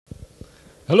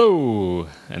Hello,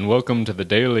 and welcome to the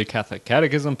Daily Catholic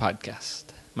Catechism Podcast.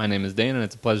 My name is Dan, and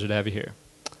it's a pleasure to have you here.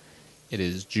 It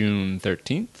is June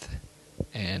 13th,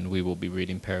 and we will be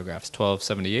reading paragraphs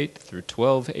 1278 through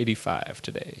 1285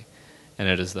 today, and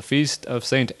it is the feast of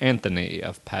Saint Anthony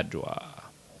of Padua.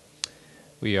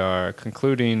 We are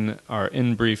concluding our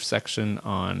in-brief section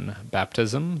on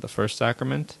baptism, the first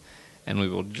sacrament, and we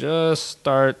will just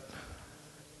start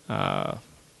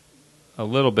a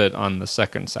little bit on the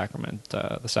second sacrament,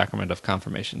 the sacrament of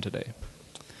confirmation today.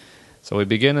 So we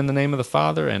begin in the name of the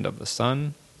Father, and of the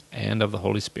Son, and of the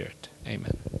Holy Spirit.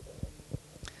 Amen.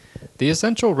 The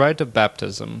essential rite of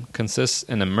baptism consists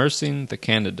in immersing the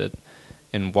candidate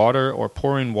in water or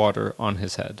pouring water on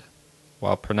his head,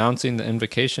 while pronouncing the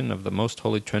invocation of the Most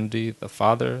Holy Trinity, the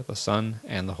Father, the Son,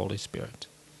 and the Holy Spirit.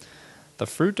 The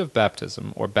fruit of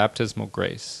baptism, or baptismal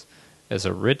grace, is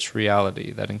a rich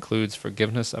reality that includes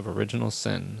forgiveness of original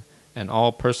sin and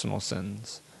all personal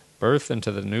sins, birth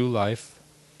into the new life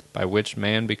by which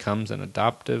man becomes an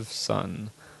adoptive son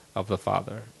of the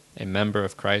Father, a member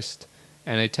of Christ,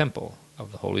 and a temple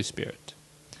of the Holy Spirit.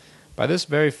 By this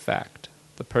very fact,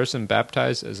 the person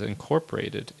baptized is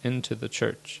incorporated into the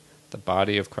Church, the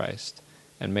body of Christ,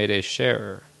 and made a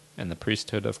sharer in the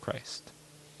priesthood of Christ.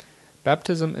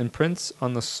 Baptism imprints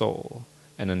on the soul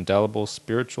an indelible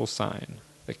spiritual sign,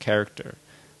 the character,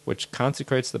 which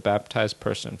consecrates the baptized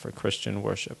person for Christian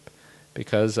worship.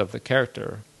 Because of the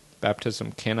character,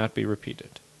 baptism cannot be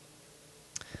repeated.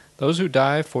 Those who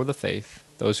die for the faith,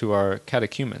 those who are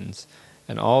catechumens,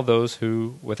 and all those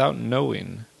who, without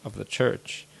knowing of the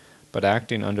Church, but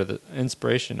acting under the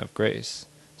inspiration of grace,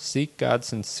 seek God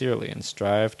sincerely and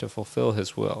strive to fulfill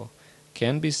His will,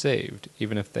 can be saved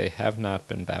even if they have not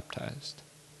been baptized.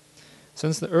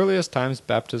 Since the earliest times,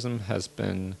 baptism has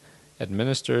been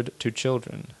administered to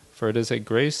children, for it is a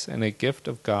grace and a gift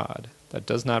of God that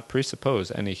does not presuppose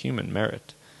any human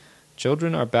merit.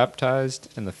 Children are baptized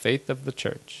in the faith of the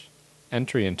Church.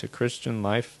 Entry into Christian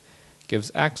life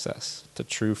gives access to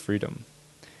true freedom.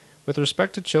 With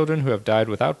respect to children who have died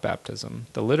without baptism,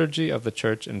 the liturgy of the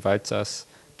Church invites us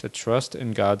to trust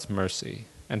in God's mercy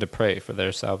and to pray for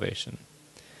their salvation.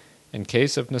 In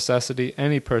case of necessity,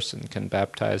 any person can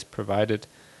baptize, provided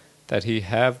that he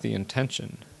have the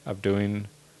intention of doing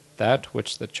that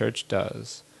which the Church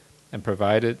does, and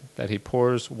provided that he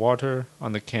pours water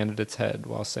on the candidate's head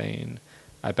while saying,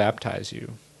 "I baptize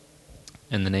you,"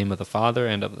 in the name of the Father,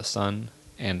 and of the Son,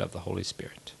 and of the Holy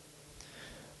Spirit.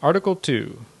 Article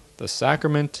 2. The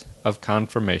Sacrament of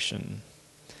Confirmation.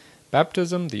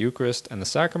 Baptism, the Eucharist, and the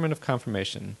Sacrament of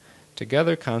Confirmation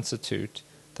together constitute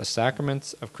the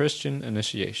sacraments of Christian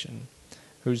initiation,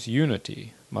 whose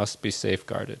unity must be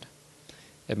safeguarded.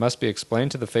 It must be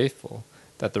explained to the faithful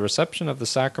that the reception of the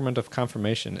sacrament of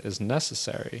confirmation is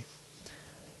necessary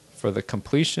for the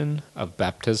completion of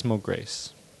baptismal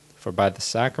grace. For by the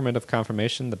sacrament of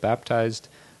confirmation the baptized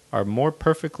are more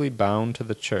perfectly bound to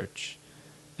the Church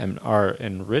and are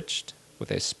enriched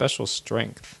with a special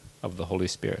strength of the Holy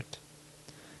Spirit.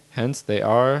 Hence they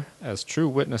are, as true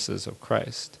witnesses of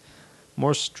Christ,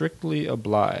 more strictly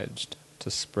obliged to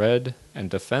spread and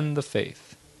defend the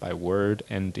faith by word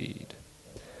and deed.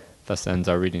 Thus ends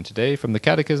our reading today from the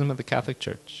Catechism of the Catholic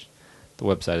Church. The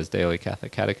website is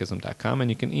dailycatholiccatechism.com, and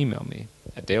you can email me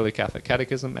at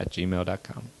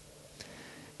dailycatholiccatechism@gmail.com.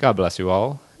 God bless you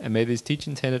all, and may these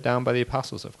teachings handed down by the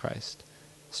apostles of Christ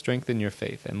strengthen your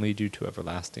faith and lead you to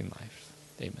everlasting life.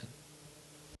 Amen.